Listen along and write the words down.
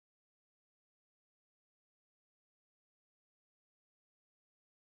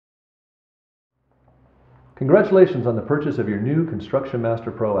Congratulations on the purchase of your new Construction Master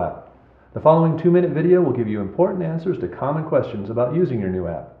Pro app. The following 2-minute video will give you important answers to common questions about using your new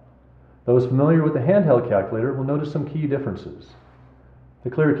app. Those familiar with the handheld calculator will notice some key differences. The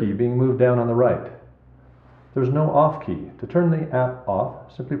clear key being moved down on the right. There's no off key. To turn the app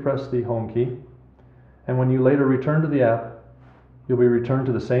off, simply press the home key. And when you later return to the app, you'll be returned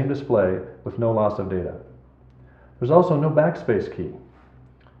to the same display with no loss of data. There's also no backspace key.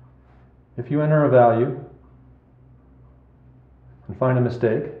 If you enter a value and find a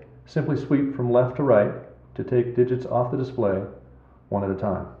mistake, simply sweep from left to right to take digits off the display one at a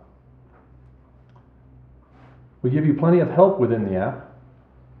time. We give you plenty of help within the app.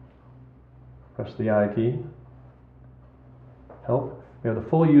 Press the I key. Help. We have the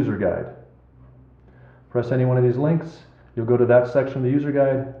full user guide. Press any one of these links, you'll go to that section of the user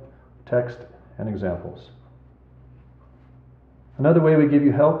guide, text, and examples. Another way we give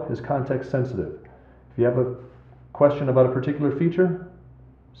you help is context sensitive. If you have a question about a particular feature,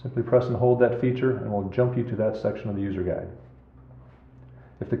 simply press and hold that feature and we'll jump you to that section of the user guide.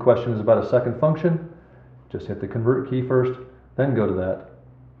 If the question is about a second function, just hit the convert key first, then go to that,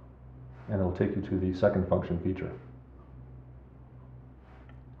 and it'll take you to the second function feature.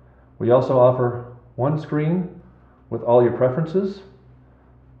 We also offer one screen with all your preferences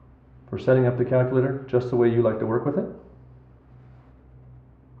for setting up the calculator just the way you like to work with it.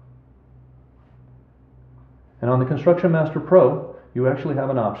 And on the Construction Master Pro, you actually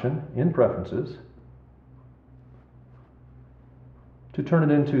have an option in Preferences to turn it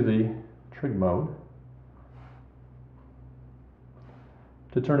into the trig mode,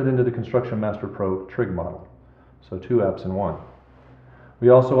 to turn it into the Construction Master Pro trig model. So 2 apps in 1. We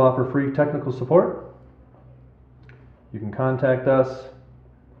also offer free technical support. You can contact us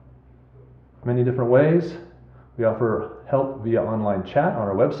many different ways. We offer help via online chat on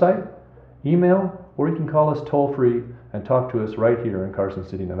our website, email, or you can call us toll-free and talk to us right here in Carson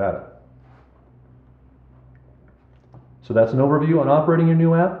City, Nevada. So that's an overview on operating your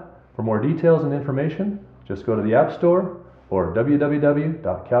new app. For more details and information, just go to the App Store or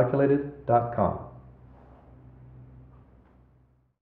www.calculated.com.